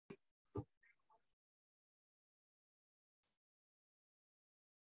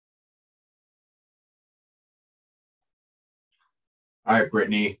All right,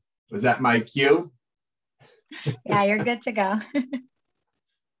 Brittany, was that my cue? Yeah, you're good to go.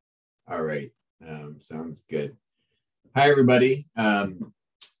 All right, sounds good. Hi, everybody.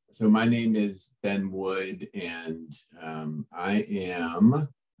 So my name is Ben Wood, and I am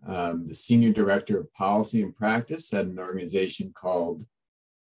the Senior Director of Policy and Practice at an organization called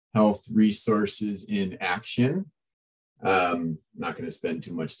Health Resources in Action. I'm not going to spend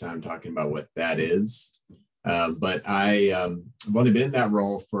too much time talking about what that is. But I've only been in that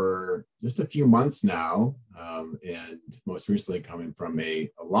role for just a few months now, and most recently coming from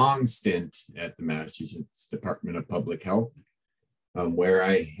a long stint at the Massachusetts Department of Public Health, where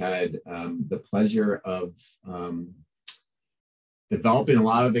I had the pleasure of developing a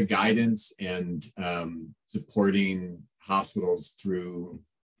lot of the guidance and supporting hospitals through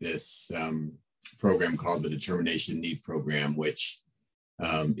this program called the Determination Need Program, which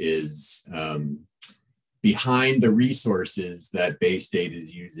is behind the resources that Baystate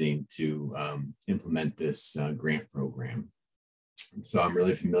is using to implement this grant program. So I'm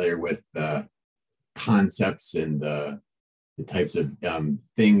really familiar with the concepts and the types of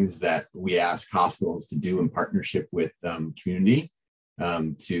things that we ask hospitals to do in partnership with community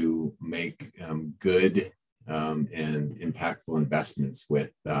to make good and impactful investments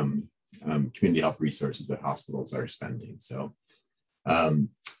with community health resources that hospitals are spending. So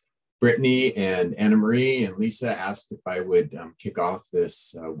Brittany and Anna Marie and Lisa asked if I would kick off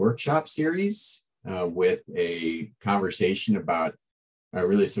this workshop series with a conversation about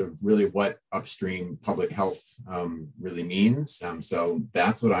really what upstream public health really means. So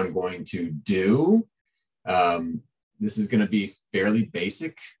that's what I'm going to do. This is going to be fairly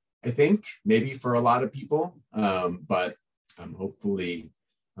basic, I think, maybe for a lot of people, but hopefully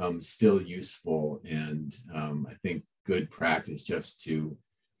still useful, and I think good practice just to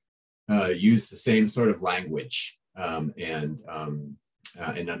use the same sort of language and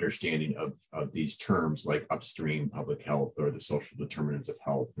an understanding of these terms like upstream public health or the social determinants of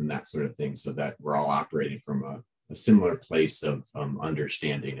health and that sort of thing, so that we're all operating from a similar place of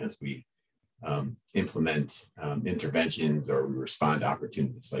understanding as we implement interventions or we respond to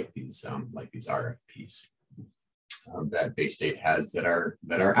opportunities like these RFPs that Baystate has that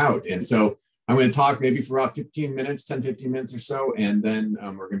are out. And so I'm going to talk maybe for about 15 minutes, 10, 15 minutes or so, and then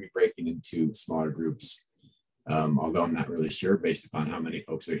we're going to be breaking into smaller groups, although I'm not really sure based upon how many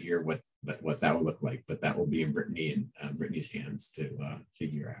folks are here what that will look like, but that will be in Brittany and Brittany's hands to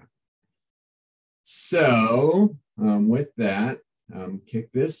figure out. So with that,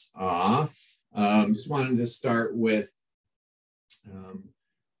 kick this off. Just wanted to start with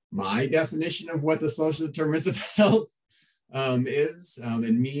my definition of what the social determinants of health is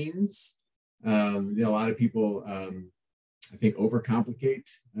and means. A lot of people, I think, overcomplicate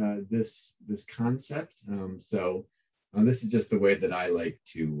this concept. So this is just the way that I like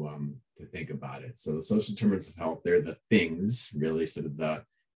to think about it. So the social determinants of health, they're the things, really, sort of the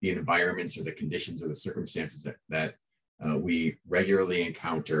environments or the conditions or the circumstances that we regularly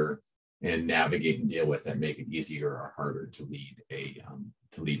encounter and navigate and deal with that make it easier or harder to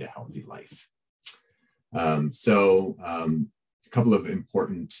lead a healthy life. So a couple of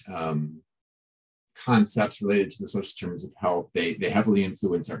important concepts related to the social determinants of health. They heavily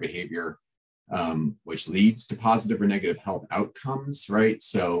influence our behavior, which leads to positive or negative health outcomes, right?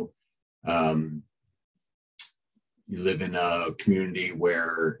 So you live in a community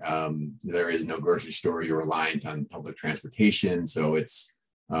where there is no grocery store, you're reliant on public transportation. So it's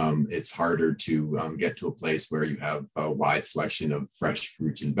harder to get to a place where you have a wide selection of fresh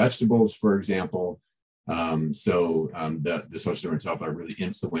fruits and vegetables, for example. So the social determinants of health are really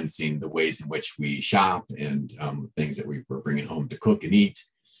influencing the ways in which we shop and things that we're bringing home to cook and eat.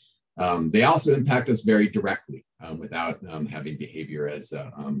 They also impact us very directly without having behavior as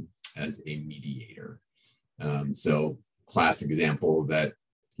a mediator. So classic example that I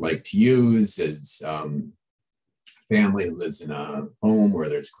like to use is family who lives in a home where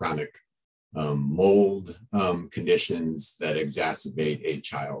there's chronic mold conditions that exacerbate a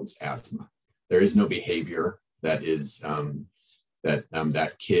child's asthma. There is no behavior that is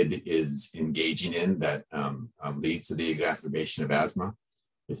that kid is engaging in that leads to the exacerbation of asthma.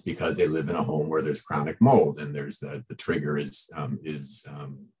 It's because they live in a home where there's chronic mold, and there's the trigger is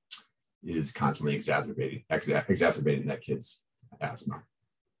constantly exacerbating that kid's asthma.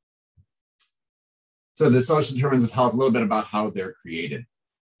 So the social determinants of health, a little bit about how they're created.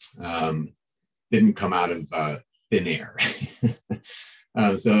 Didn't come out of thin air.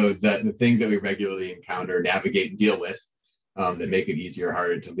 So the things that we regularly encounter, navigate, and deal with that make it easier or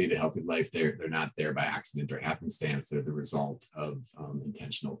harder to lead a healthy life, they're not there by accident or happenstance. They're the result of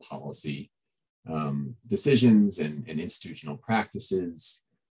intentional policy decisions and institutional practices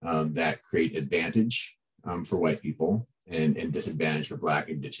that create advantage for white people and disadvantage for Black,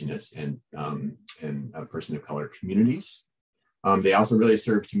 Indigenous, and person of color communities. They also really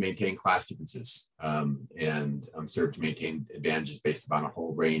serve to maintain class differences and serve to maintain advantages based upon a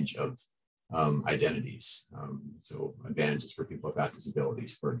whole range of identities. So advantages for people without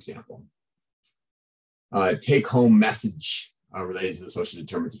disabilities, for example. Take-home message related to the social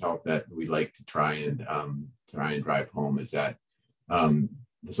determinants of health that we like to try and drive home is that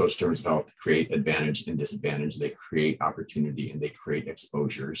the social determinants of health create advantage and disadvantage. They create opportunity and they create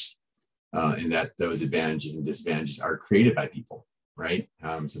exposures. And that those advantages and disadvantages are created by people, right?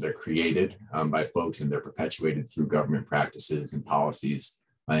 So they're created by folks and they're perpetuated through government practices and policies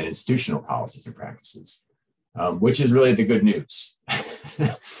and institutional policies and practices, which is really the good news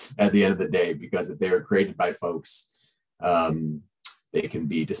at the end of the day, because if they are created by folks, they can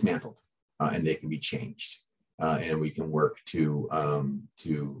be dismantled and they can be changed. And we can work to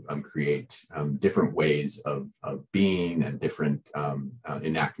create different ways of being and different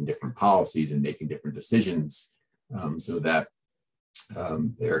enacting different policies and making different decisions, so that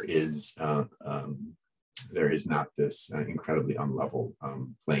there is not this incredibly unlevel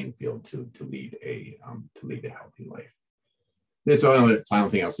playing field to lead a healthy life. This only final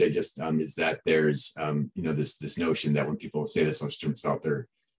thing I'll say just is that there's this notion that when people say the social determinants of health,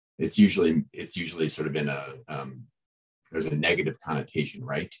 it's usually sort of in there's a negative connotation,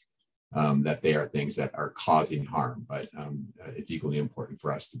 right? That they are things that are causing harm, but it's equally important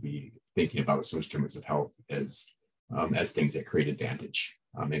for us to be thinking about the social determinants of health as things that create advantage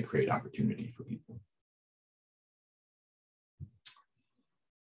and create opportunity for people.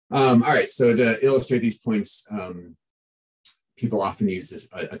 All right, so to illustrate these points, people often use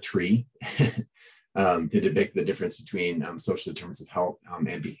a tree to depict the difference between social determinants of health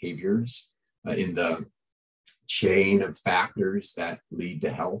and behaviors in the chain of factors that lead to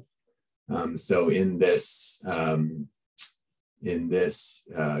health. So in this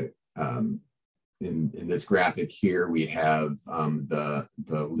graphic here, we have the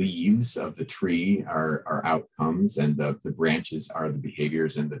leaves of the tree are outcomes, and the branches are the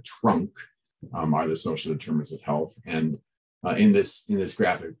behaviors, and the trunk are the social determinants of health. And in this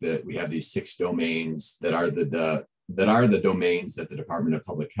graphic, that we have these 6 domains that are the domains that the Department of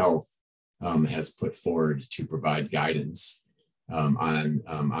Public Health has put forward to provide guidance on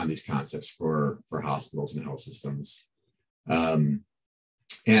these concepts for hospitals and health systems. And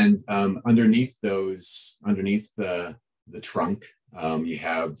underneath the trunk, you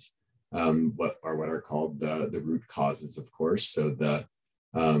have what are called the root causes, of course. So the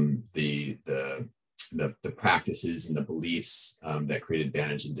practices and the beliefs that create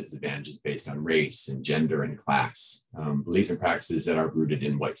advantage and disadvantages based on race and gender and class, beliefs and practices that are rooted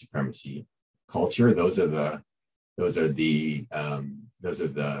in white supremacy culture. Those are the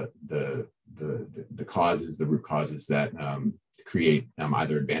causes, the root causes that create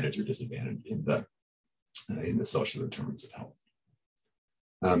either advantage or disadvantage in the social determinants of health.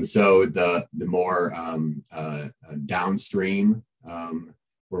 So the more downstream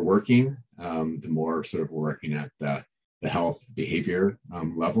we're working, the more sort of we're working at the health behavior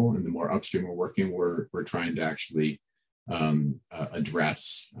level, and the more upstream we're working, we're trying to actually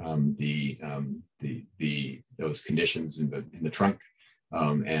address those conditions in the trunk,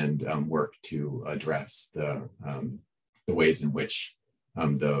 and work to address the ways in which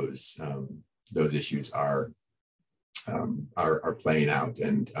those issues are playing out,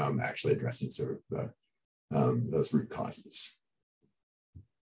 and actually addressing sort of those root causes.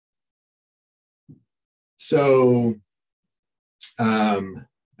 So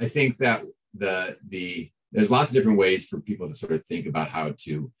I think that there's lots of different ways for people to sort of think about how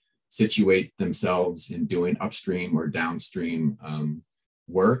to situate themselves in doing upstream or downstream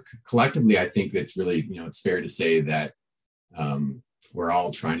work. Collectively, I think it's really, it's fair to say that we're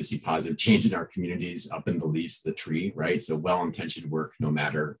all trying to see positive change in our communities up in the leaves of the tree, right? So well-intentioned work, no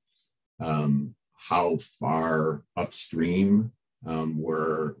matter how far upstream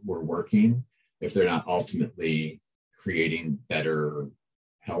we're working, if they're not ultimately creating better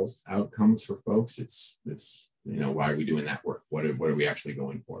health outcomes for folks, it's why are we doing that work? What are we actually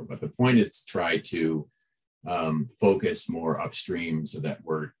going for? But the point is to try to focus more upstream so that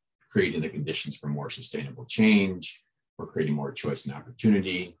we're creating the conditions for more sustainable change. We're creating more choice and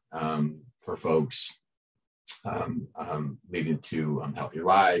opportunity for folks, leading to healthier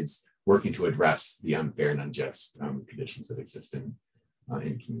lives, working to address the unfair and unjust conditions that exist in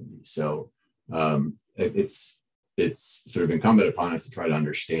communities. So it's sort of incumbent upon us to try to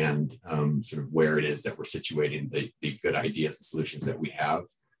understand sort of where it is that we're situating the good ideas and solutions that we have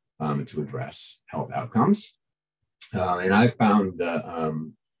to address health outcomes. And I found that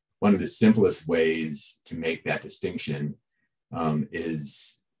one of the simplest ways to make that distinction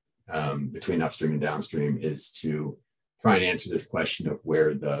is between upstream and downstream is to try and answer this question of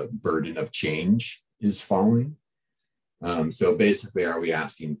where the burden of change is falling. So basically, are we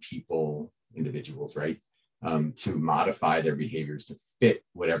asking people, individuals, right, to modify their behaviors to fit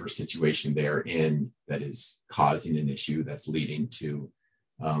whatever situation they're in that is causing an issue that's leading to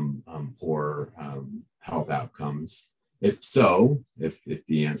poor health outcomes? If so, if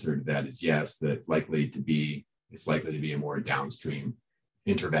the answer to that is yes, it's likely to be a more downstream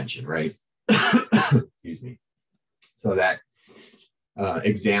intervention, right? Excuse me. So that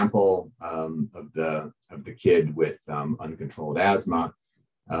example of the kid with uncontrolled asthma,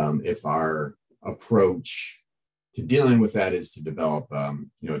 if our approach to dealing with that is to develop,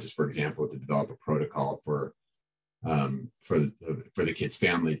 just for example, to develop a protocol for the kid's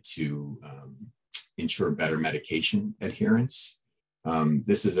family to ensure better medication adherence.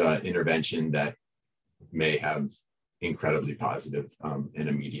 This is an intervention that may have incredibly positive and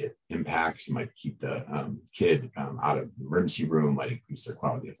immediate impacts. You might keep the kid out of the emergency room, might increase their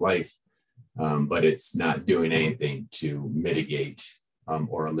quality of life, but it's not doing anything to mitigate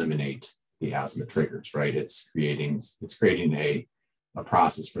or eliminate the asthma triggers, right? It's creating a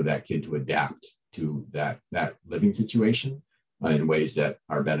process for that kid to adapt to that living situation in ways that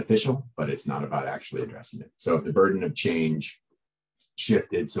are beneficial, but it's not about actually addressing it. So if the burden of change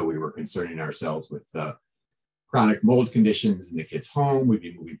shifted, so we were concerning ourselves with chronic mold conditions in the kid's home, we'd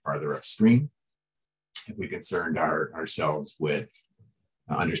be moving farther upstream. If we concerned ourselves with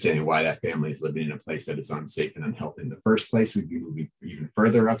understanding why that family is living in a place that is unsafe and unhealthy in the first place, we'd be moving even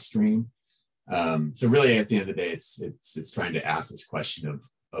further upstream. So really, at the end of the day, it's trying to ask this question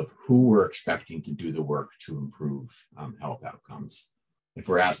of who we're expecting to do the work to improve health outcomes. If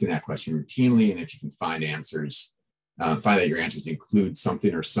we're asking that question routinely, and if you can find answers, find that your answers include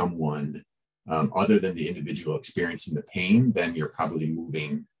something or someone other than the individual experiencing the pain, then you're probably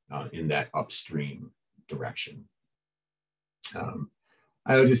moving in that upstream direction.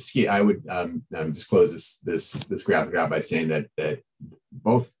 I would just close this graphic out by saying that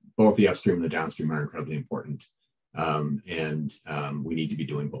both the upstream and the downstream are incredibly important, and we need to be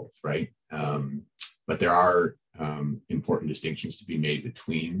doing both, right? But there are important distinctions to be made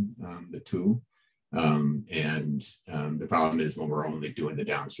between the two. The problem is when we're only doing the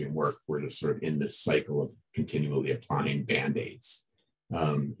downstream work, we're just sort of in this cycle of continually applying Band-Aids.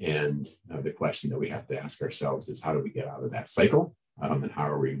 The question that we have to ask ourselves is, how do we get out of that cycle? And how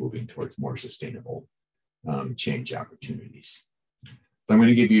are we moving towards more sustainable change opportunities? So I'm going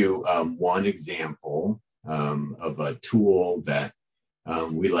to give you one example of a tool that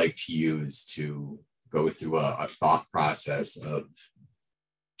we like to use to go through a thought process of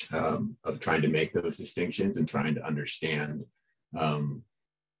trying to make those distinctions and trying to understand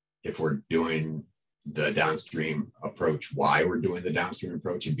if we're doing the downstream approach, why we're doing the downstream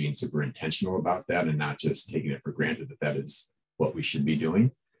approach, and being super intentional about that and not just taking it for granted that is what we should be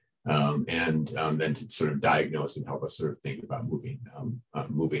doing. And then to sort of diagnose and help us sort of think about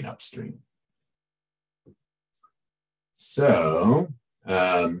moving upstream. So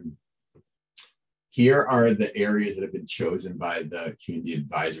here are the areas that have been chosen by the community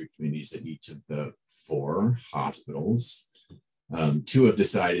advisory committees at each of the 4 hospitals. 2 have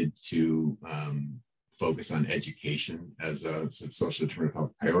decided to focus on education as a social determinant of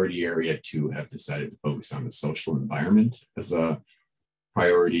health priority area. 2 have decided to focus on the social environment as a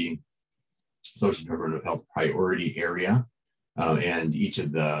priority, social determinant of health priority area. And each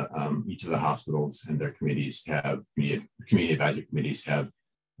of the hospitals and their committees have community advisory committees have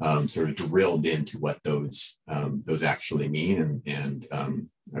sort of drilled into what those actually mean, and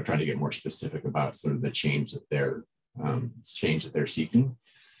are trying to get more specific about sort of the change that they're seeking.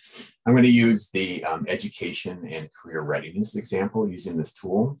 I'm going to use the education and career readiness example using this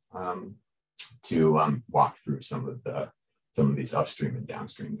tool to walk through some of these upstream and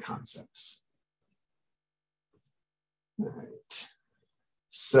downstream concepts. All right.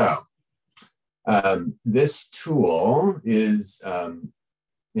 So this tool is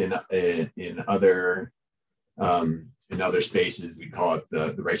in other spaces, we call it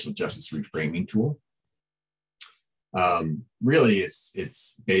the racial justice reframing tool. Really,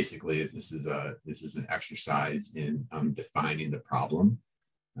 it's basically this is an exercise in defining the problem,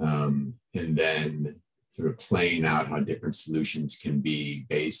 and then sort of playing out how different solutions can be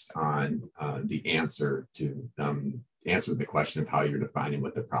based on the answer to answer the question of how you're defining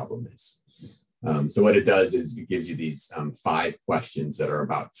what the problem is. So what it does is it gives you these 5 questions that are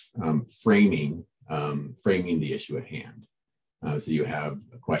about framing the issue at hand. So you have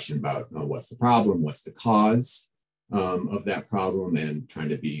a question about what's the problem, what's the cause of that problem, and trying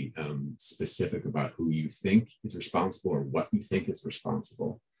to be specific about who you think is responsible or what you think is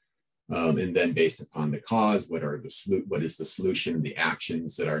responsible. And then based upon the cause, what is the solution, the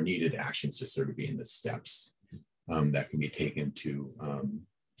actions that are needed, actions just sort of being the steps that can be taken to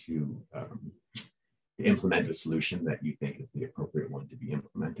implement a solution that you think is the appropriate one to be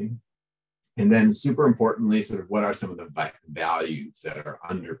implementing. And then super importantly, sort of what are some of the values that are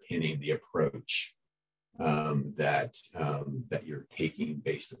underpinning the approach that you're taking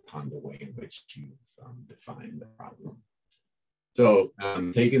based upon the way in which you've defined the problem. So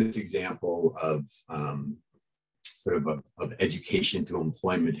taking this example of of education to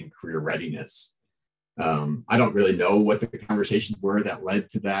employment and career readiness, I don't really know what the conversations were that led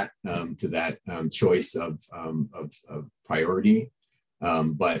to that choice of priority.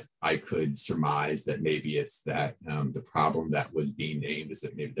 But I could surmise that maybe it's that the problem that was being named is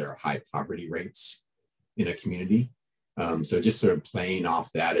that maybe there are high poverty rates in a community. So just sort of playing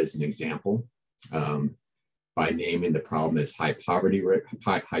off that as an example, by naming the problem as high poverty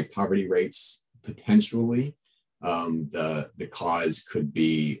rates, potentially the cause could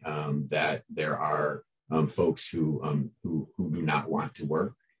be that there are folks who do not want to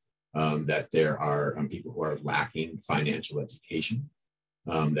work, that there are people who are lacking financial education.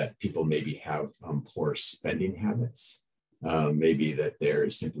 That people maybe have poor spending habits, maybe that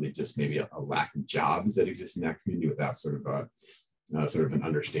there's simply just maybe a lack of jobs that exist in that community without sort of an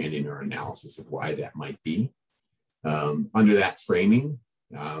understanding or analysis of why that might be. Under that framing,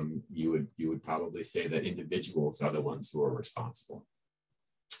 you would probably say that individuals are the ones who are responsible.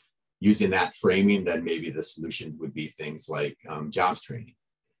 Using that framing, then maybe the solutions would be things like jobs training.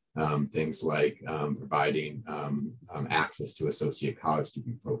 Things like providing access to associate college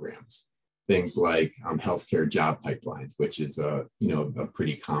degree programs, things like healthcare job pipelines, which is a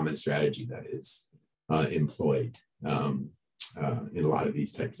pretty common strategy that is employed in a lot of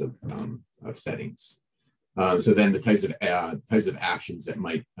these types of settings. So then the types of actions that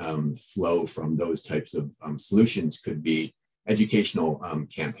might flow from those types of solutions could be educational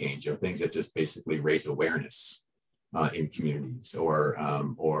campaigns, or things that just basically raise awareness in communities,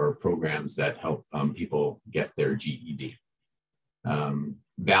 or programs that help people get their GED.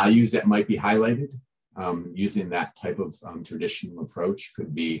 Values that might be highlighted using that type of traditional approach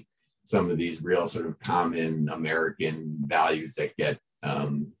could be some of these real sort of common American values that get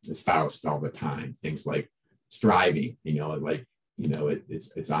espoused all the time. Things like striving,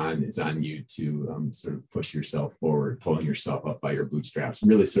 it's on you to sort of push yourself forward, pulling yourself up by your bootstraps,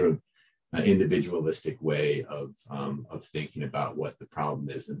 really sort of an individualistic way of thinking about what the problem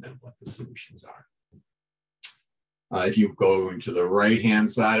is and then what the solutions are. If you go into the right-hand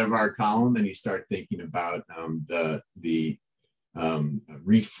side of our column and you start thinking about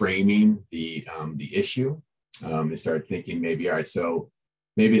reframing the issue, and start thinking maybe, all right, so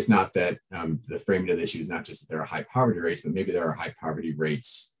maybe it's not that the framing of the issue is not just that there are high poverty rates, but maybe there are high poverty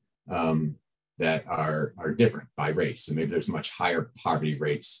rates that are different by race. So maybe there's much higher poverty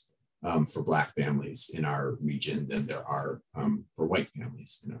rates for Black families in our region than there are for white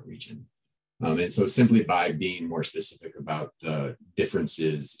families in our region. And so simply by being more specific about the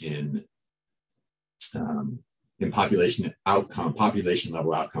differences in population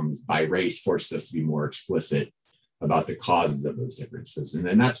level outcomes by race forces us to be more explicit about the causes of those differences. And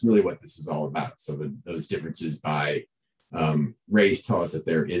then that's really what this is all about. So those differences by race tell us that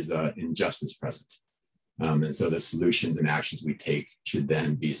there is an injustice present. And so the solutions and actions we take should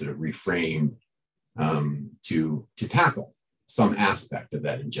then be sort of reframed to tackle some aspect of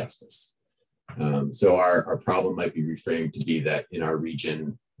that injustice. So our problem might be reframed to be that in our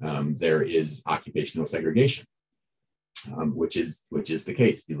region, there is occupational segregation, which is the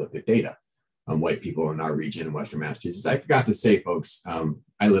case. If you look at data, white people in our region in Western Massachusetts. I forgot to say, folks,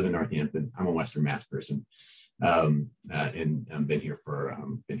 I live in Northampton. I'm a Western Mass person, and I've been here for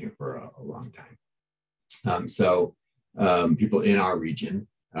a long time. So people in our region,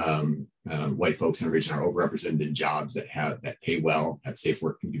 white folks in our region, are overrepresented in jobs that pay well, have safe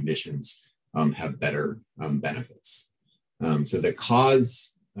working conditions, have better benefits. So the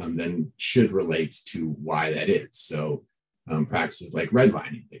cause then should relate to why that is. So practices like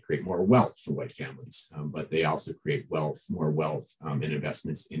redlining, they create more wealth for white families, but they also create more wealth and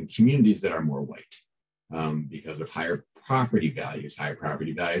investments in communities that are more white because of higher property values. Higher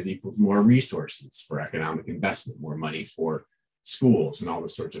property values equals more resources for economic investment, more money for schools, and all the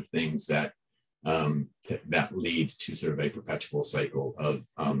sorts of things that leads to sort of a perpetual cycle of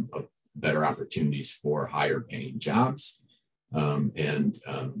better opportunities for higher paying jobs and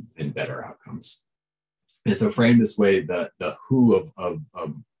better outcomes. And so framed this way, the who of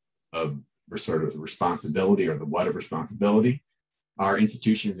sort of the responsibility, or the what of responsibility, are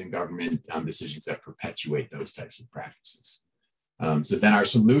institutions and government decisions that perpetuate those types of practices. So then our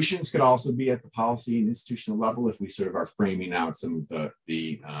solutions could also be at the policy and institutional level if we sort of are framing out some of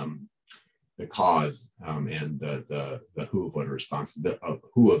the cause and the who of what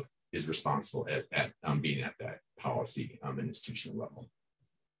is responsible at being at that policy and institutional level.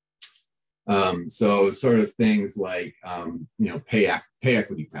 So sort of things like pay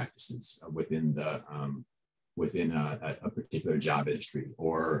equity practices within a particular job industry,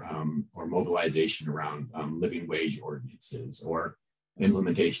 or mobilization around living wage ordinances, or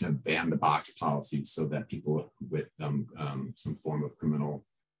implementation of ban the box policies so that people with some form of criminal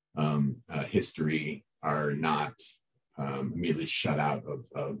history are not immediately shut out of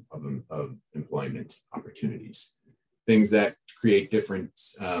employment opportunities. Things that create different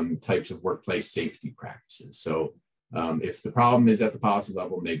types of workplace safety practices. So if the problem is at the policy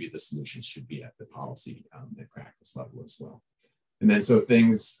level, maybe the solutions should be at the policy and practice level as well. And then so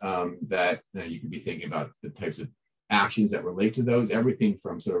things that you could be thinking about, the types of actions that relate to those, everything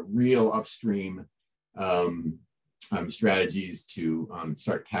from sort of real upstream strategies to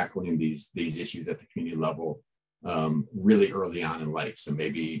start tackling these issues at the community level really early on in life. So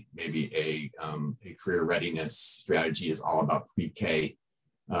maybe a career readiness strategy is all about pre-K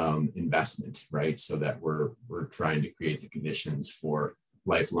investment, right? So that we're trying to create the conditions for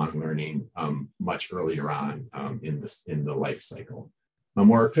lifelong learning much earlier on in the life cycle.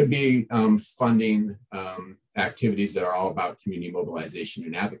 Or it could be funding activities that are all about community mobilization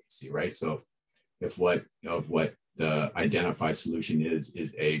and advocacy, right? So if what the identified solution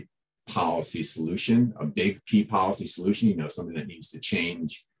is a policy solution, a big P policy solution, something that needs to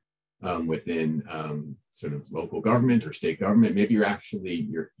change within sort of local government or state government, maybe you're actually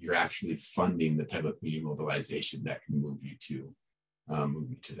funding the type of community mobilization that can move you to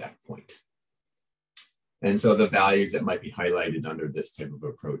that point. And so the values that might be highlighted under this type of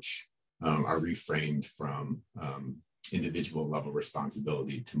approach are reframed from individual level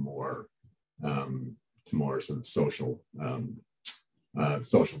responsibility to more sort of social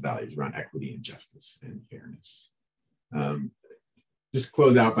values around equity and justice and fairness. Just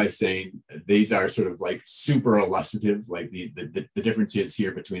close out by saying these are sort of like super illustrative. Like the differences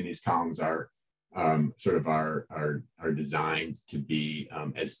here between these columns are designed to be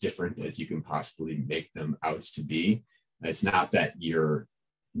as different as you can possibly make them out to be. It's not that you're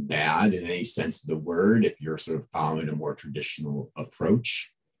bad in any sense of the word if you're sort of following a more traditional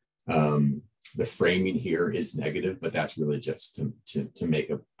approach. The framing here is negative, but that's really just to make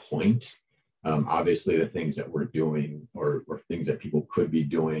a point. Obviously, the things that we're doing or things that people could be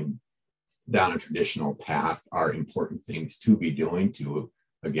doing down a traditional path are important things to be doing to,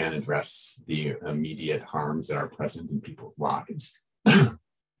 again, address the immediate harms that are present in people's lives. But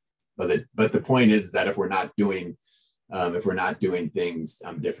the point is that if we're not doing things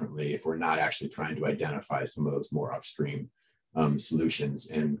differently, if we're not actually trying to identify some of those more upstream solutions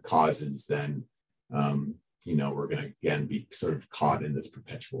and causes, then we're going to again be sort of caught in this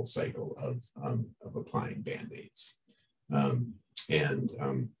perpetual cycle of applying band-aids and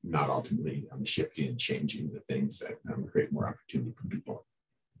not ultimately shifting and changing the things that create more opportunity for people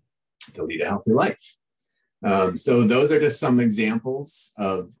to lead a healthy life. So those are just some examples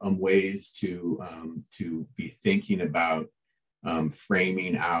of ways to be thinking about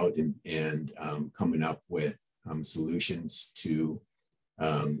framing out and coming up with solutions to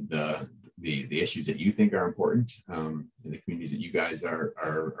the issues that you think are important in the communities that you guys are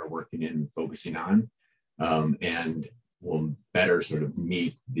working in and focusing on, and will better sort of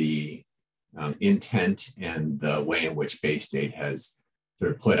meet the intent and the way in which Baystate has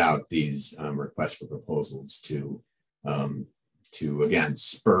sort of put out these requests for proposals to again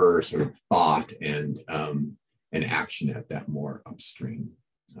spur sort of thought and action at that more upstream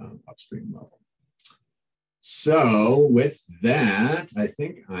level. So with that, I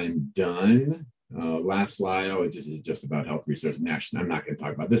think I'm done. Last slide, it is just about health research and action. I'm not going to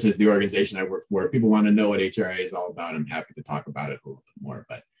talk about this. Is the organization I work for. If people want to know what HRA is all about, I'm happy to talk about it a little bit more,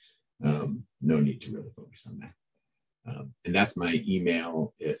 but no need to really focus on that. And that's my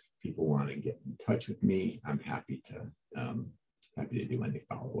email. If people want to get in touch with me, I'm happy to do any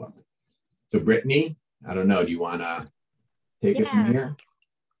follow up. So Brittany, I don't know, do you want to take it from here?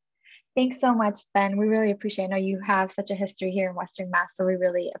 Thanks so much, Ben. We really appreciate it. I know you have such a history here in Western Mass, so we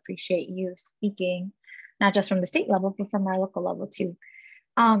really appreciate you speaking, not just from the state level, but from our local level too.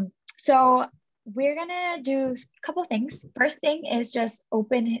 So we're gonna do a couple of things. First thing is just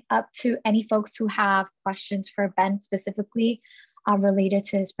open it up to any folks who have questions for Ben specifically. related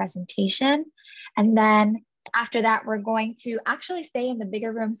to his presentation. And then after that, we're going to actually stay in the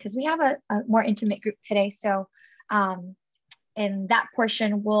bigger room because we have a more intimate group today. So in that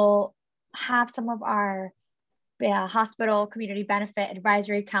portion, we'll have some of our hospital community benefit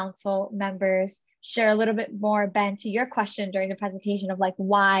advisory council members share a little bit more, Ben, to your question during the presentation of like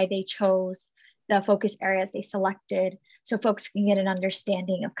why they chose the focus areas they selected, so folks can get an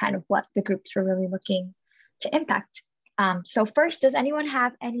understanding of kind of what the groups were really looking to impact. So first, does anyone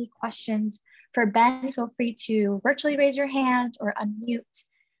have any questions for Ben? Feel free to virtually raise your hand or unmute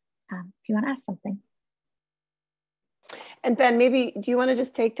if you want to ask something. And Ben, maybe, do you want to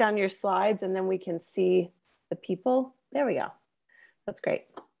just take down your slides and then we can see the people? There we go. That's great.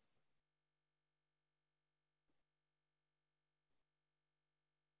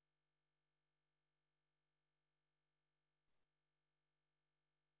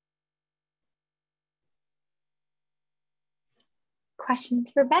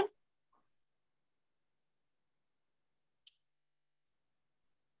 Questions for Ben?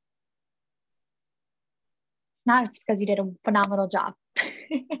 Not, it's because you did a phenomenal job.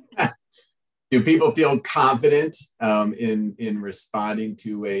 Do people feel confident in responding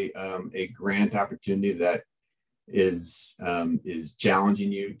to a grant opportunity that is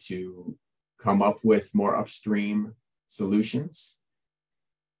challenging you to come up with more upstream solutions?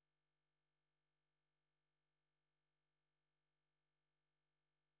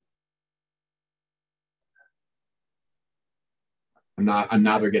 I'm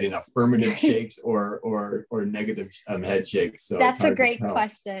neither getting affirmative shakes or negative head shakes. So that's a great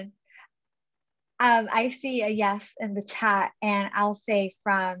question. I see a yes in the chat, and I'll say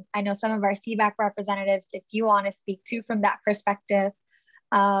I know some of our CBAC representatives, if you want to speak to from that perspective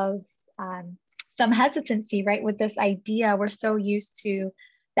of some hesitancy, right, with this idea. We're so used to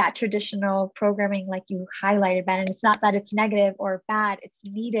that traditional programming like you highlighted, Ben, and it's not that it's negative or bad, it's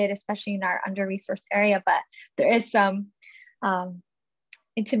needed, especially in our under-resourced area, but there is some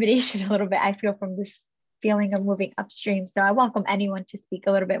intimidation a little bit, I feel, from this feeling of moving upstream. So I welcome anyone to speak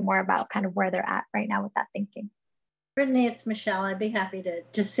a little bit more about kind of where they're at right now with that thinking. Brittany, it's Michelle. I'd be happy to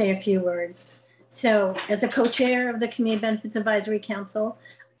just say a few words. So as a co-chair of the Community Benefits Advisory Council,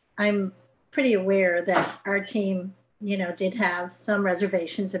 I'm pretty aware that our team, did have some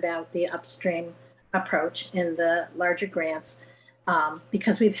reservations about the upstream approach in the larger grants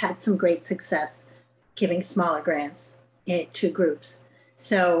because we've had some great success giving smaller grants to groups.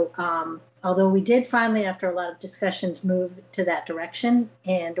 So although we did finally, after a lot of discussions, move to that direction,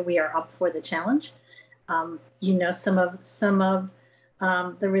 and we are up for the challenge. Some of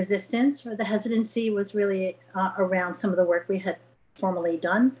the resistance or the hesitancy was really around some of the work we had formally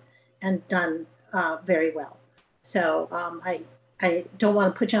done and done very well. So I don't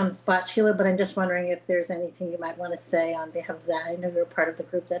want to put you on the spot, Sheila, but I'm just wondering if there's anything you might want to say on behalf of that. I know you're part of the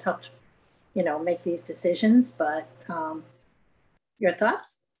group that helped, make these decisions, but your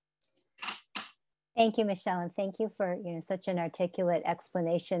thoughts? Thank you, Michelle, and thank you for such an articulate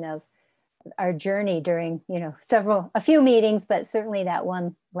explanation of our journey during a few meetings, but certainly that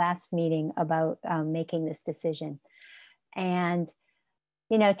one last meeting about making this decision. And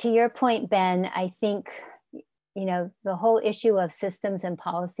to your point, Ben, I think the whole issue of systems and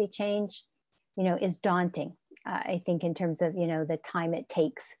policy change is daunting. I think in terms of the time it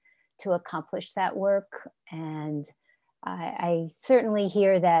takes to accomplish that work. And I certainly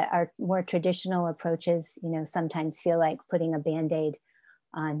hear that our more traditional approaches, sometimes feel like putting a Band-Aid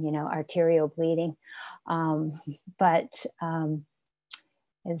on, arterial bleeding. But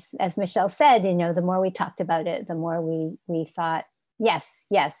as Michelle said, the more we talked about it, the more we thought, yes,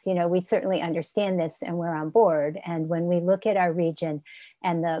 we certainly understand this and we're on board. And when we look at our region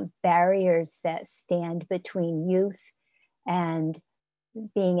and the barriers that stand between youth and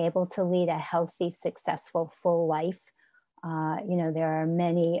being able to lead a healthy, successful, full life, there are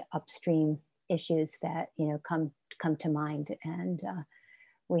many upstream issues that, come to mind. And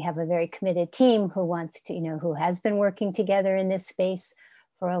we have a very committed team who wants to, who has been working together in this space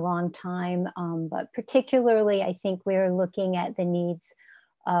for a long time. But particularly, I think we're looking at the needs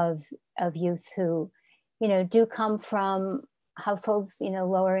of youth who, do come from households,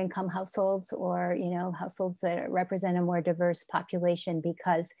 lower income households, or, households that represent a more diverse population,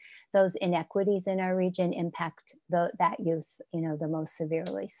 because those inequities in our region impact that youth, the most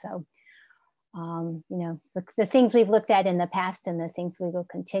severely. So, the things we've looked at in the past and the things we will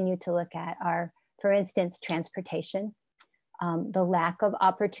continue to look at are, for instance, transportation, the lack of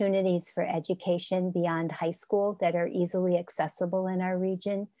opportunities for education beyond high school that are easily accessible in our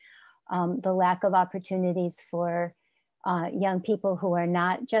region, the lack of opportunities for young people who are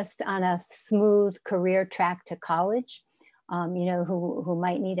not just on a smooth career track to college, you know, who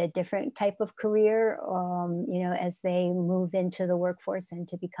might need a different type of career, you know, as they move into the workforce and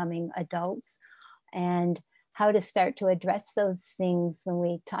to becoming adults, and how to start to address those things when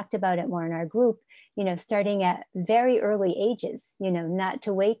we talked about it more in our group, you know, starting at very early ages, you know, not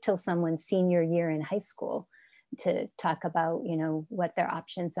to wait till someone's senior year in high school to talk about, you know, what their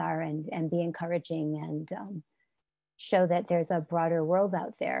options are, and be encouraging and show that there's a broader world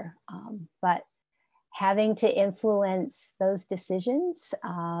out there. But having to influence those decisions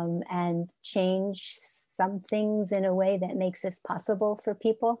and change some things in a way that makes this possible for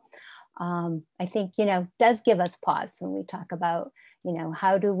people, I think, you know, does give us pause when we talk about, you know,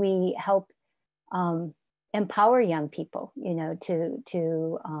 how do we help empower young people, you know,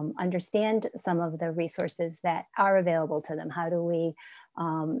 to understand some of the resources that are available to them. How do we,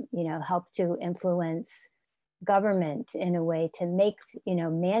 you know, help to influence government in a way to make, you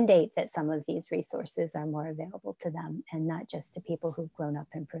know, mandate that some of these resources are more available to them and not just to people who've grown up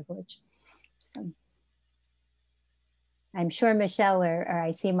in privilege. So I'm sure Michelle or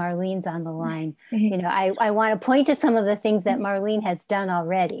I see Marlene's on the line. You know, I want to point to some of the things that Marlene has done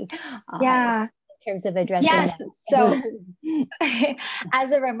already. Yeah. In terms of addressing yes. that. So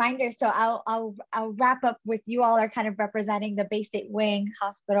as a reminder, so I'll wrap up with you all are kind of representing the Baystate Wing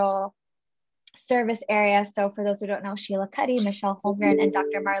Hospital service area. So for those who don't know, Sheila Cuddy, Michelle Holmgren, and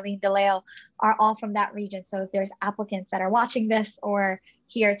Dr. Marlene DeLeo are all from that region. So if there's applicants that are watching this or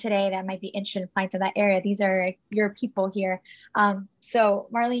here today that might be interested in applying to that area, these are your people here. So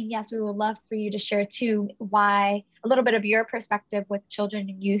Marlene, yes, we would love for you to share too why, a little bit of your perspective with children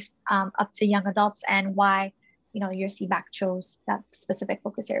and youth up to young adults, and why, you know, your CBAC chose that specific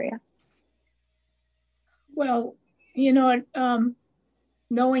focus area. Well, you know,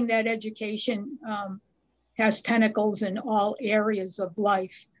 knowing that education has tentacles in all areas of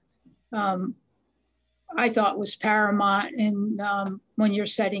life, I thought was paramount in when you're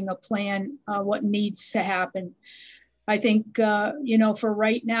setting a plan, what needs to happen. I think, you know, for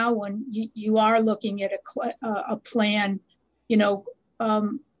right now, when you are looking at a plan, you know,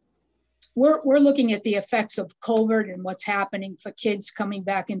 we're looking at the effects of COVID and what's happening for kids coming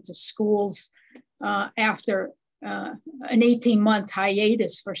back into schools after an 18-month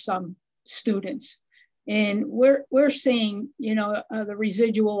hiatus for some students. And we're seeing, you know, the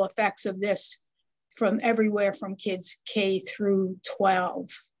residual effects of this from everywhere from kids K through 12.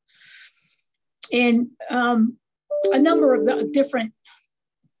 And a number of the different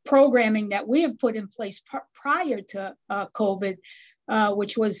programming that we have put in place prior to COVID,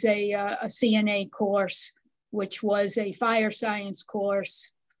 which was a CNA course, which was a fire science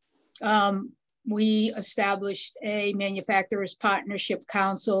course. We established a manufacturers partnership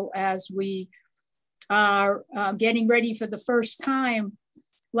council as we are getting ready for the first time.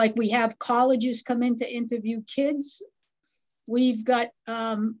 Like we have colleges come in to interview kids. We've got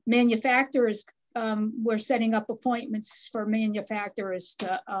manufacturers, we're setting up appointments for manufacturers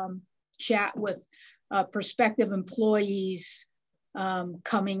to chat with prospective employees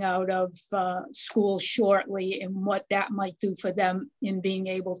coming out of school shortly, and what that might do for them in being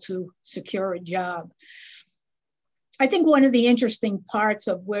able to secure a job. I think one of the interesting parts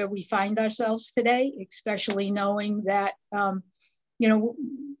of where we find ourselves today, especially knowing that, you know,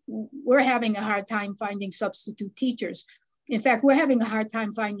 we're having a hard time finding substitute teachers. In fact, we're having a hard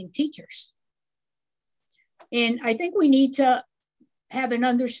time finding teachers. And I think we need to have an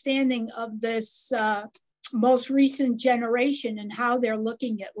understanding of this most recent generation and how they're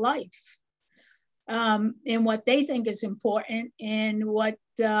looking at life, and what they think is important, and what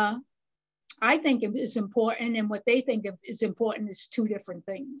I think is important, and what they think is important is two different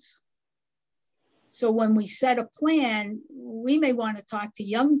things. So when we set a plan, we may want to talk to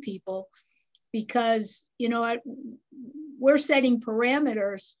young people, because, you know, we're setting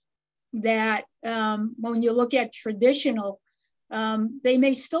parameters that when you look at traditional, they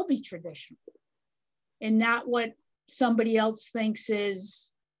may still be traditional and not what somebody else thinks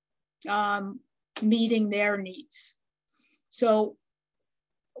is meeting their needs. So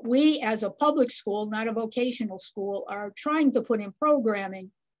we, as a public school, not a vocational school, are trying to put in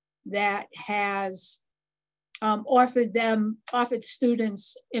programming that has offered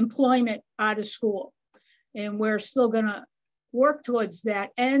students employment out of school. And we're still gonna work towards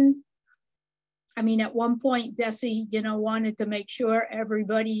that end. I mean, at one point, Desi, you know, wanted to make sure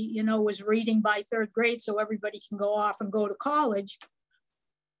everybody, you know, was reading by 3rd grade so everybody can go off and go to college.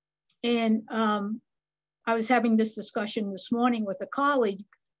 And I was having this discussion this morning with a colleague.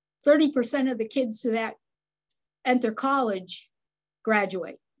 30% of the kids that enter college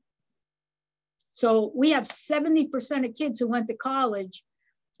graduate. So we have 70% of kids who went to college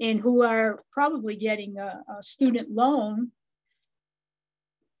and who are probably getting a student loan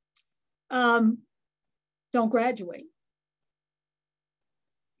don't graduate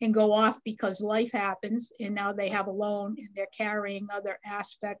and go off because life happens, and now they have a loan and they're carrying other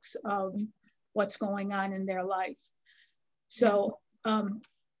aspects of what's going on in their life. So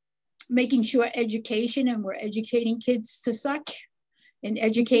making sure education, and we're educating kids to such, and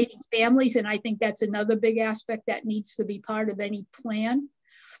educating families. And I think that's another big aspect that needs to be part of any plan,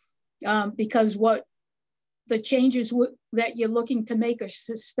 because what the changes that you're looking to make are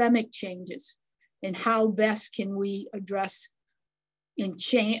systemic changes, and how best can we address and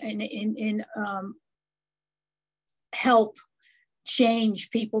change and help change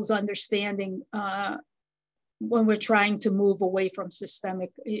people's understanding when we're trying to move away from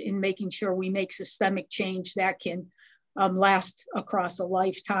systemic, in making sure we make systemic change that can last across a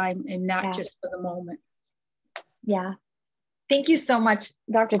lifetime and not just for the moment. Yeah. Thank you so much,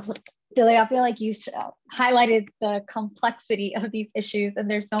 Dr. Dilly. I feel like you highlighted the complexity of these issues, and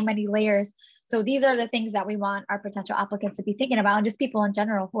there's so many layers. So these are the things that we want our potential applicants to be thinking about, and just people in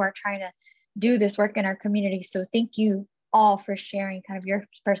general who are trying to do this work in our community. So thank you all for sharing kind of your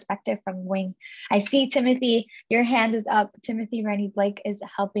perspective from Wing. I see Timothy, your hand is up. Timothy Rennie Blake is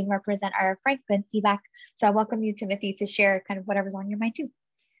helping represent our Franklin CBAC. So I welcome you, Timothy, to share kind of whatever's on your mind too.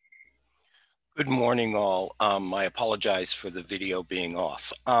 Good morning, all. I apologize for the video being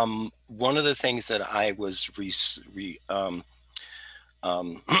off. One of the things that I was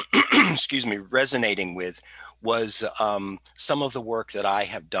excuse me, resonating with was some of the work that I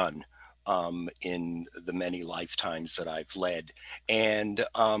have done in the many lifetimes that I've led. And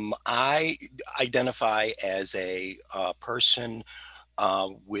I identify as a person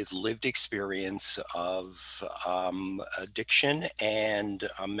with lived experience of addiction and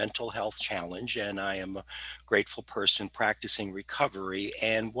a mental health challenge. And I am a grateful person practicing recovery.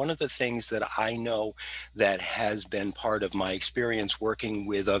 And one of the things that I know that has been part of my experience working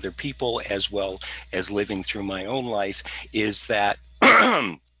with other people, as well as living through my own life, is that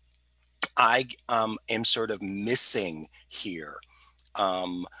I am sort of missing here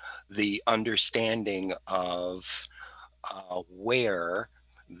the understanding of where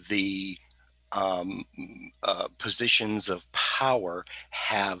the positions of power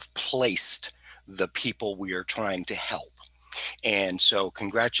have placed the people we are trying to help. And so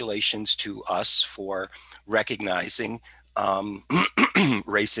congratulations to us for recognizing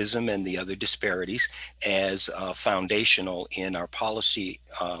racism and the other disparities as foundational in our policy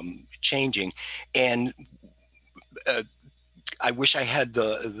changing. And I wish I had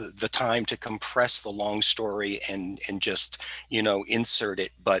the time to compress the long story and just, you know, insert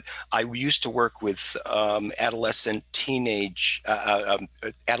it. But I used to work with adolescent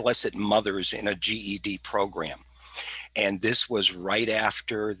mothers in a GED program. And this was right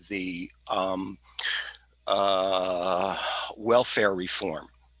after the welfare reform.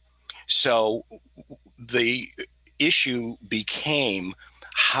 So the issue became,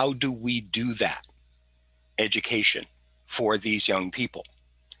 how do we do that education for these young people?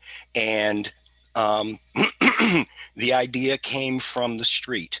 And the idea came from the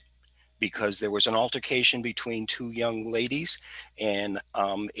street, because there was an altercation between two young ladies, and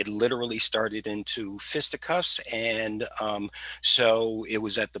it literally started into fisticuffs. And so it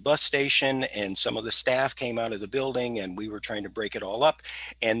was at the bus station, and some of the staff came out of the building, and we were trying to break it all up.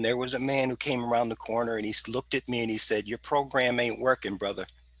 And there was a man who came around the corner, and he looked at me and he said, "Your program ain't working, brother.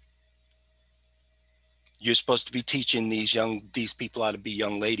 You're supposed to be teaching these people how to be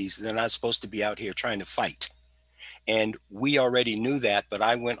young ladies. They're not supposed to be out here trying to fight." And we already knew that, but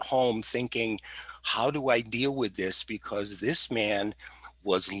I went home thinking, how do I deal with this? Because this man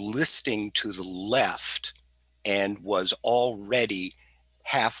was listening to the left and was already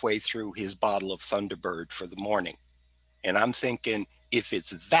halfway through his bottle of Thunderbird for the morning. And I'm thinking, if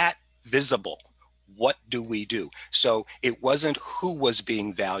it's that visible, what do we do? So it wasn't who was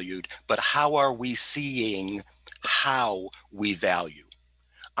being valued, but how are we seeing how we value?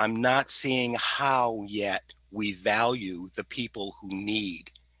 I'm not seeing how yet we value the people who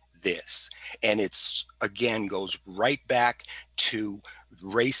need this. And it's, again, goes right back to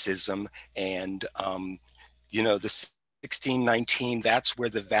racism and, you know, the 1619, that's where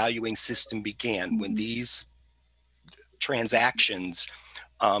the valuing system began, when these transactions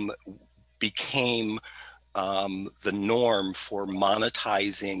became the norm for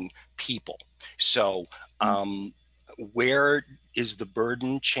monetizing people. So where is the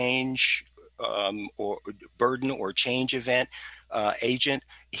burden change or change event agent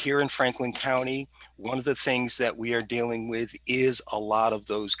here in Franklin County? One of the things that we are dealing with is a lot of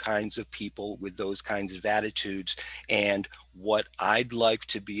those kinds of people with those kinds of attitudes. And what I'd like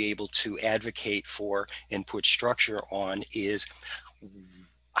to be able to advocate for and put structure on is,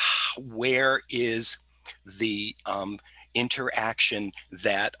 where is the interaction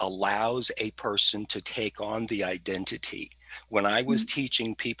that allows a person to take on the identity? When I was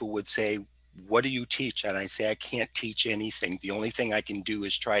teaching, people would say, what do you teach? And I say, I can't teach anything. The only thing I can do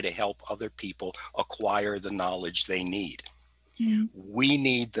is try to help other people acquire the knowledge they need. We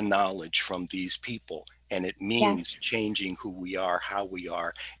need the knowledge from these people, and it means changing who we are, how we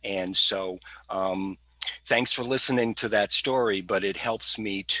are. And so thanks for listening to that story, but it helps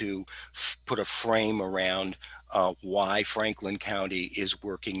me to put a frame around why Franklin County is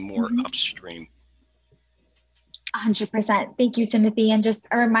working more upstream. 100%. Thank you, Timothy. And just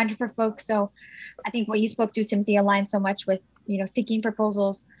a reminder for folks. So I think what you spoke to, Timothy, aligns so much with, seeking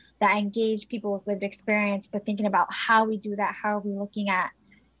proposals that engage people with lived experience, but thinking about how we do that. How are we looking at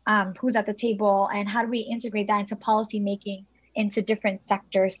who's at the table, and how do we integrate that into policy making into different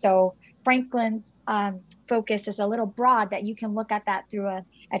sectors? So Franklin's focus is a little broad, that you can look at that through an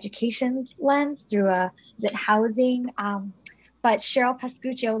education lens, through is it housing? But Cheryl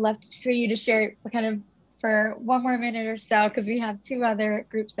Pascucci, I would love for you to share kind of for one more minute or so, because we have two other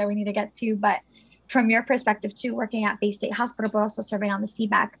groups that we need to get to. But from your perspective too, working at Baystate Hospital, but also serving on the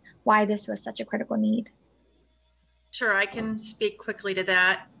CBAC, why this was such a critical need. Sure, I can speak quickly to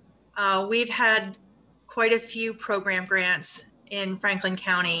that. We've had quite a few program grants in Franklin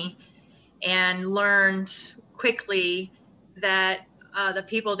County, and learned quickly that the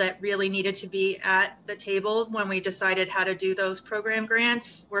people that really needed to be at the table when we decided how to do those program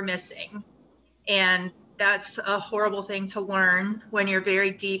grants were missing. And that's a horrible thing to learn when you're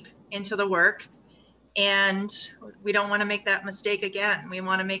very deep into the work. And we don't want to make that mistake again. We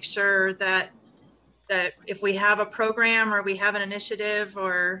want to make sure that if we have a program or we have an initiative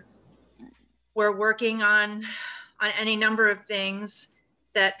or we're working on any number of things,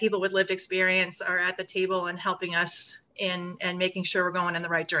 that people with lived experience are at the table and helping us in and making sure we're going in the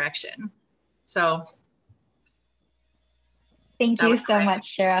right direction. So thank you so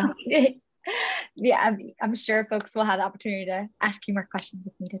much, Cheryl. Yeah, I'm sure folks will have the opportunity to ask you more questions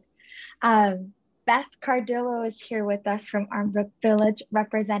if needed. Beth Cardillo is here with us from Armbrook Village,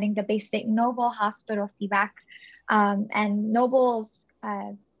 representing the Baystate Noble Hospital CBAC. And Noble's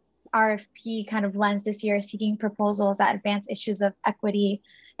RFP kind of lens this year, seeking proposals that advance issues of equity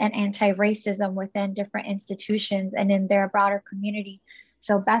and anti-racism within different institutions and in their broader community.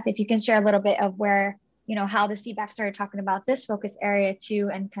 So Beth, if you can share a little bit of where, how the CBAC started talking about this focus area too,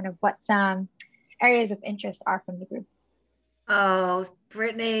 and kind of what some areas of interest are from the group. Oh,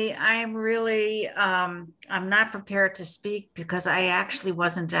 Brittany, I'm really, I'm not prepared to speak because I actually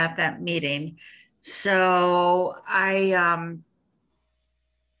wasn't at that meeting. So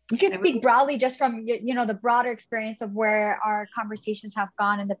you can speak broadly just from, the broader experience of where our conversations have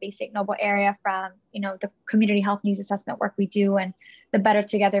gone in the Baystate Noble area, from, the community health needs assessment work we do and the Better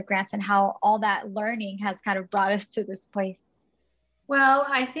Together grants, and how all that learning has kind of brought us to this place. Well,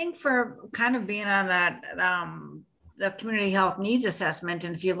 I think for kind of being on that, the community health needs assessment,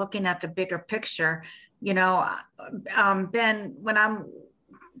 and if you're looking at the bigger picture, Ben,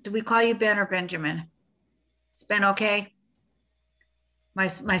 do we call you Ben or Benjamin? Is Ben okay? My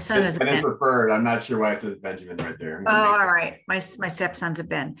son is a Ben. Preferred. I'm not sure why it says Benjamin right there. Oh, all right. My stepson's a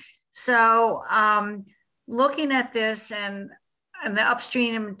Ben. So looking at this and the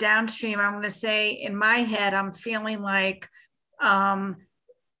upstream and downstream, I'm going to say in my head, I'm feeling like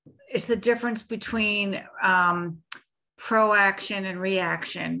it's the difference between proaction and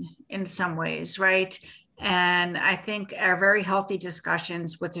reaction in some ways, right? And I think our very healthy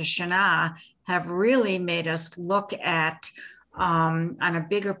discussions with the Shana have really made us look at on a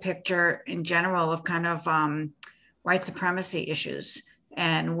bigger picture in general of kind of white supremacy issues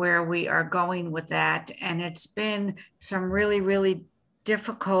and where we are going with that. And it's been some really, really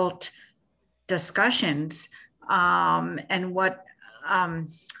difficult discussions. And what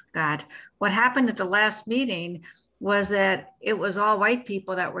happened at the last meeting was that it was all white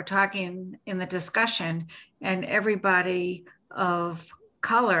people that were talking in the discussion, and everybody of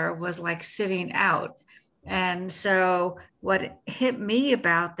color was like sitting out. And so what hit me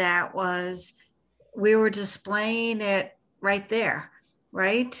about that was we were displaying it right there,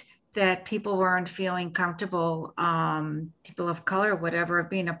 right? That people weren't feeling comfortable, people of color, whatever,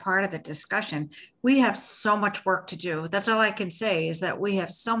 being a part of the discussion. We have so much work to do. That's all I can say, is that we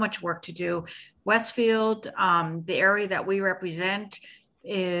have so much work to do. Westfield, the area that we represent,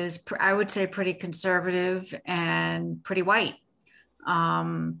 is, I would say, pretty conservative and pretty white.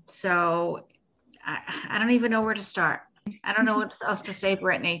 So I don't even know where to start. I don't know what else to say,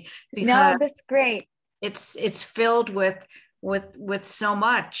 Brittany. No, that's great. It's filled with so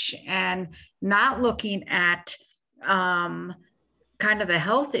much, and not looking at kind of the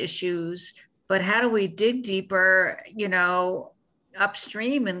health issues, but how do we dig deeper,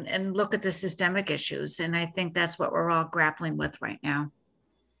 upstream and look at the systemic issues? And I think that's what we're all grappling with right now.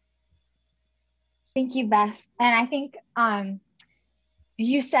 Thank you, Beth. And I think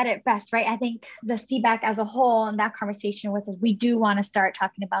you said it best, right? I think the CBAC as a whole and that conversation was, we do want to start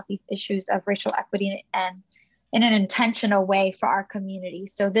talking about these issues of racial equity and in an intentional way for our community.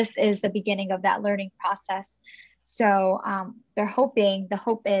 So this is the beginning of that learning process. So the hope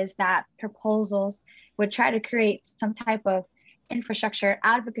is that proposals would try to create some type of infrastructure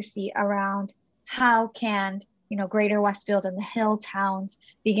advocacy around how can Greater Westfield and the Hill towns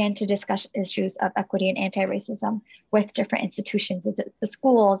begin to discuss issues of equity and anti-racism with different institutions. Is it the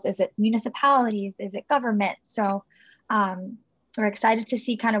schools? Is it municipalities? Is it government? So we're excited to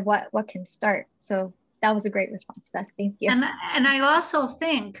see kind of what can start. So that was a great response, Beth. Thank you. And I also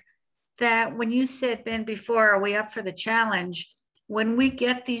think that when you said, Ben, before, are we up for the challenge? When we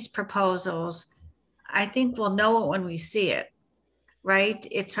get these proposals, I think we'll know it when we see it. Right?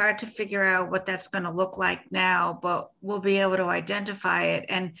 It's hard to figure out what that's going to look like now, but we'll be able to identify it.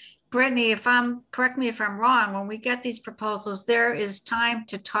 And Brittany, correct me if I'm wrong, when we get these proposals, there is time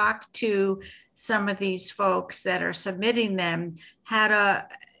to talk to some of these folks that are submitting them,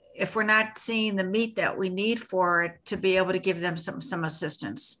 if we're not seeing the meat that we need for it, to be able to give them some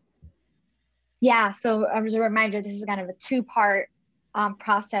assistance. Yeah, so as a reminder, this is kind of a two-part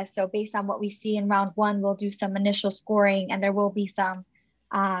process. So based on what we see in round one, we'll do some initial scoring, and there will be some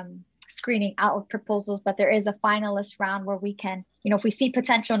screening out of proposals, but there is a finalist round where we can, if we see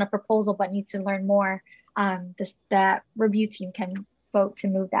potential in a proposal but need to learn more, that review team can vote to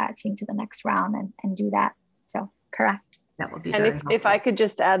move that team to the next round and do that. So correct. That would be very helpful. If I could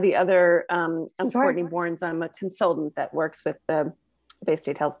just add the other, I'm Courtney Bournes. I'm a consultant that works with the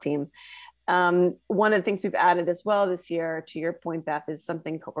Baystate Health team. One of the things we've added as well this year, to your point, Beth, is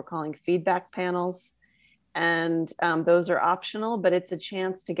something we're calling feedback panels. And those are optional, but it's a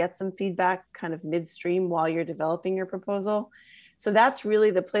chance to get some feedback kind of midstream while you're developing your proposal. So that's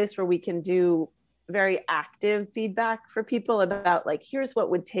really the place where we can do very active feedback for people about, like, here's what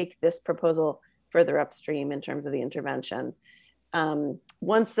would take this proposal further upstream in terms of the intervention.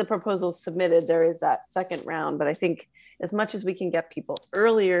 Once the proposal is submitted, there is that second round, but I think as much as we can get people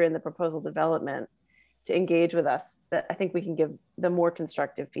earlier in the proposal development to engage with us, that I think we can give the more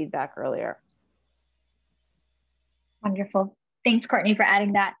constructive feedback earlier. Wonderful. Thanks, Courtney, for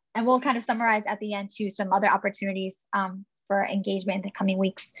adding that. And we'll kind of summarize at the end too some other opportunities for engagement in the coming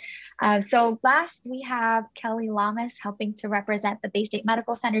weeks. So last, we have Kelly Lamas helping to represent the Baystate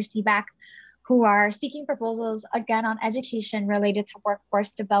Medical Center CBAC, who are seeking proposals again on education related to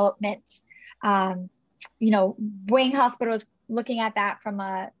workforce development. Wayne Hospital is looking at that from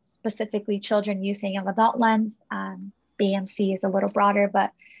a specifically children, youth, and young adult lens. BMC is a little broader,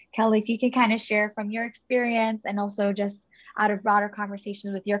 but Kelly, if you could kind of share from your experience and also just out of broader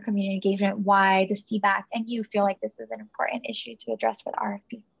conversations with your community engagement, why the CBAC and you feel like this is an important issue to address with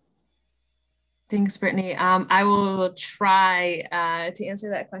RFP. Thanks, Brittany. I will try to answer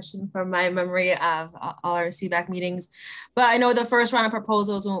that question from my memory of all our CBAC meetings. But I know the first round of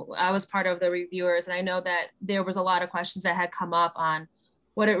proposals, I was part of the reviewers, and I know that there was a lot of questions that had come up on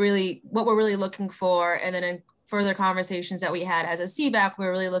what we're really looking for. And then in further conversations that we had as a CBAC, we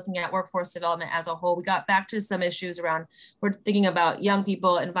were really looking at workforce development as a whole. We got back to some issues around, we're thinking about young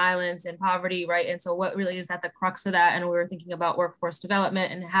people and violence and poverty, right? And so what really is at the crux of that? And we were thinking about workforce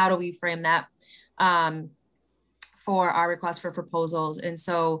development and how do we frame that for our request for proposals. And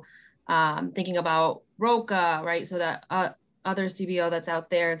so thinking about ROCA, right? So that other CBO that's out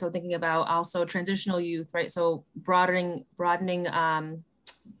there. And so thinking about also transitional youth, right? So broadening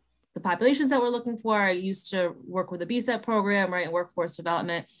the populations that we're looking for. I used to work with the BSET program, right? And workforce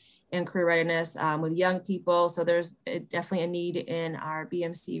development and career readiness with young people. So there's definitely a need in our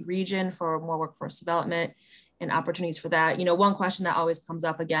BMC region for more workforce development and opportunities for that. One question that always comes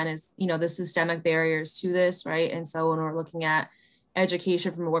up again is, the systemic barriers to this, right? And so when we're looking at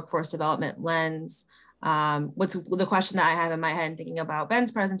education from a workforce development lens, what's the question that I have in my head thinking about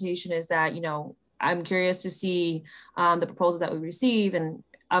Ben's presentation is that, I'm curious to see the proposals that we receive and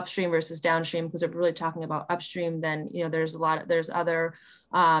upstream versus downstream, because if we're really talking about upstream, then, there's other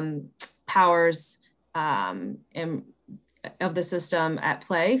powers of the system at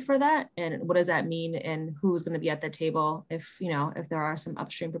play for that. And what does that mean? And who's going to be at the table if there are some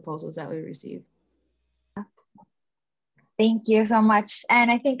upstream proposals that we receive? Thank you so much. And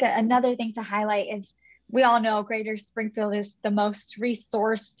I think another thing to highlight is we all know Greater Springfield is the most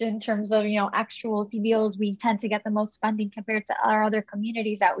resourced in terms of, actual CBOs. We tend to get the most funding compared to our other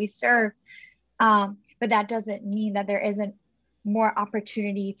communities that we serve. But that doesn't mean that there isn't more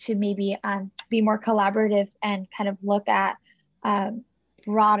opportunity to maybe be more collaborative and kind of look at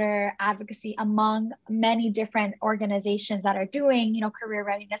broader advocacy among many different organizations that are doing, career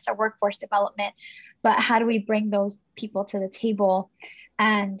readiness or workforce development. But how do we bring those people to the table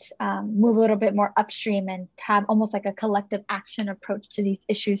and move a little bit more upstream and have almost like a collective action approach to these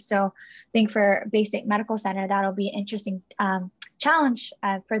issues? So I think for Baystate Medical Center, that'll be an interesting challenge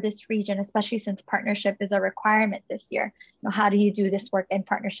for this region, especially since partnership is a requirement this year. How do you do this work in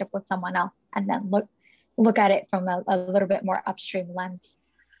partnership with someone else and then look at it from a little bit more upstream lens?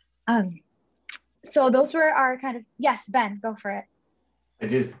 So those were our kind of, yes, Ben, go for it. I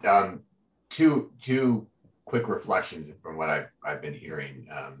just, two quick reflections from what I've been hearing,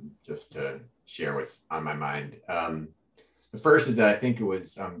 just to share what's on my mind. The first is that I think it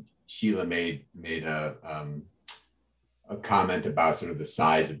was Sheila made a comment about sort of the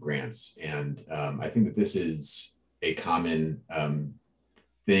size of grants. And I think that this is a common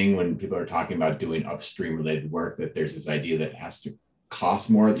thing when people are talking about doing upstream related work, that there's this idea that it has to cost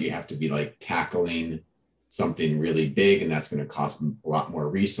more, that you have to be like tackling something really big, and that's going to cost a lot more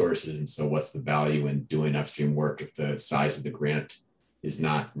resources. And so what's the value in doing upstream work if the size of the grant is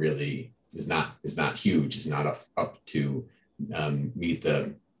not huge, is not up to meet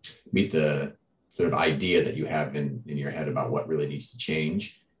the sort of idea that you have in your head about what really needs to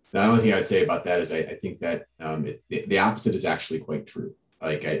change. The only thing I'd say about that is I think that the opposite is actually quite true.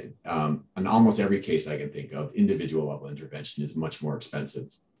 Like in almost every case I can think of, individual level intervention is much more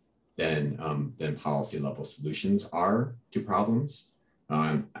expensive than policy level solutions are to problems.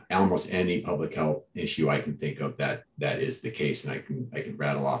 Almost any public health issue I can think of that is the case, and I can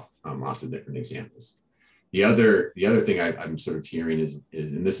rattle off lots of different examples. The other thing I'm sort of hearing is,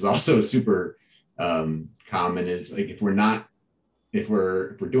 and this is also super common, is like if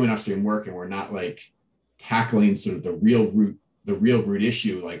we're doing upstream work and we're not like tackling sort of the real root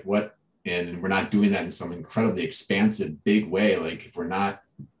issue, like what, and we're not doing that in some incredibly expansive big way, like if we're not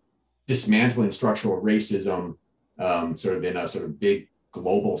dismantling structural racism sort of in a sort of big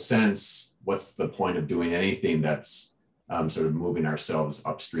global sense, what's the point of doing anything that's sort of moving ourselves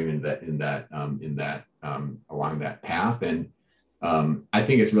upstream in that along that path? And I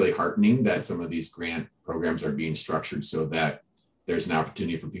think it's really heartening that some of these grant programs are being structured so that there's an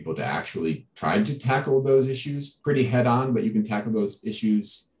opportunity for people to actually try to tackle those issues pretty head on, but you can tackle those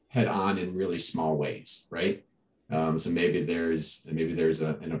issues head on in really small ways, right? So maybe there's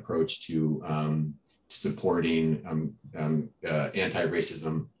an approach to supporting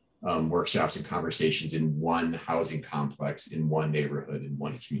anti-racism workshops and conversations in one housing complex, in one neighborhood, in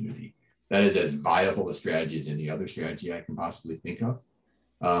one community. That is as viable a strategy as any other strategy I can possibly think of.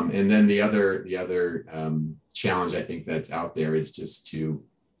 And then the other challenge I think that's out there is just to,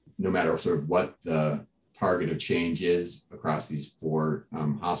 no matter sort of what the target of change is across these four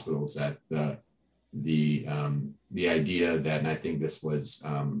hospitals, that the idea that, and I think this was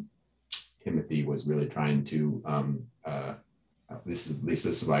Timothy was really trying to, at least this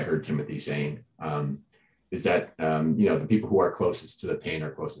is what I heard Timothy saying, is that the people who are closest to the pain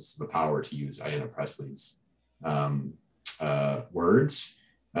are closest to the power, to use Ayanna Presley's words.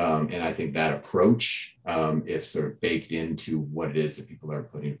 And I think that approach, if sort of baked into what it is that people are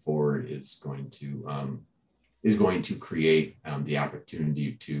putting forward, is going to create the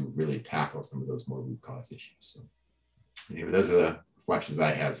opportunity to really tackle some of those more root cause issues. So anyway, those are the reflections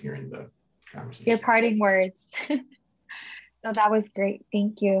I have here in the conversation. Your parting words. No, that was great.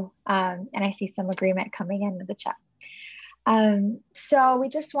 Thank you. And I see some agreement coming in the chat. So we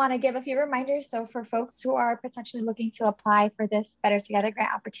just want to give a few reminders. So for folks who are potentially looking to apply for this Better Together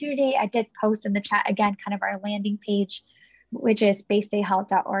grant opportunity, I did post in the chat again, kind of our landing page, which is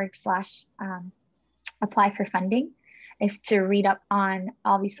baystatehealth.org/apply for funding, if to read up on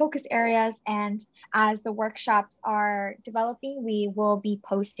all these focus areas. And as the workshops are developing, we will be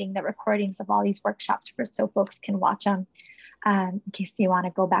posting the recordings of all these workshops so folks can watch them in case you want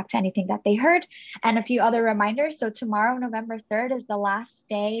to go back to anything that they heard. And a few other reminders. So tomorrow, November 3rd, is the last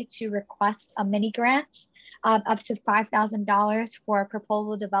day to request a mini grant up to $5,000 for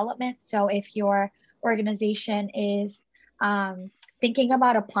proposal development. So if your organization is thinking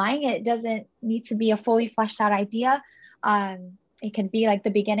about applying, it doesn't need to be a fully fleshed out idea. It can be like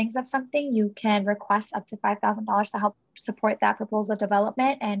the beginnings of something. You can request up to $5,000 to help support that proposal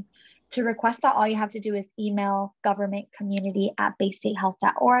development. And to request that, all you have to do is email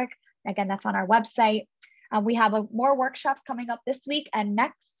governmentcommunity@baystatehealth.org. Again, that's on our website. We have more workshops coming up this week and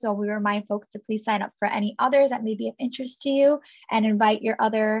next. So we remind folks to please sign up for any others that may be of interest to you, and invite your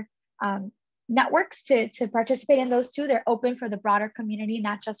other networks to participate in those too. They're open for the broader community,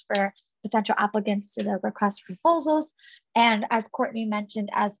 not just for potential applicants to the request for proposals. And as Courtney mentioned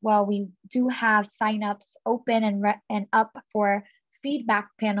as well, we do have signups open and up for feedback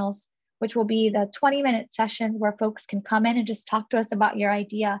panels, which will be the 20-minute sessions where folks can come in and just talk to us about your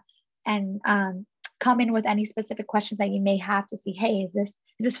idea and come in with any specific questions that you may have to see, hey, is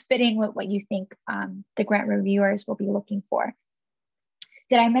this fitting with what you think the grant reviewers will be looking for?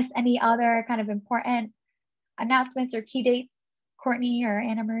 Did I miss any other kind of important announcements or key dates, Courtney or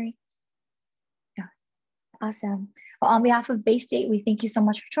Anna Marie? Yeah, awesome. Well, on behalf of Baystate, we thank you so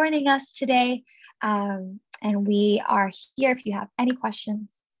much for joining us today. And we are here if you have any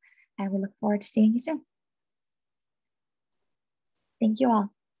questions, and we look forward to seeing you soon. Thank you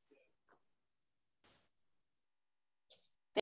all.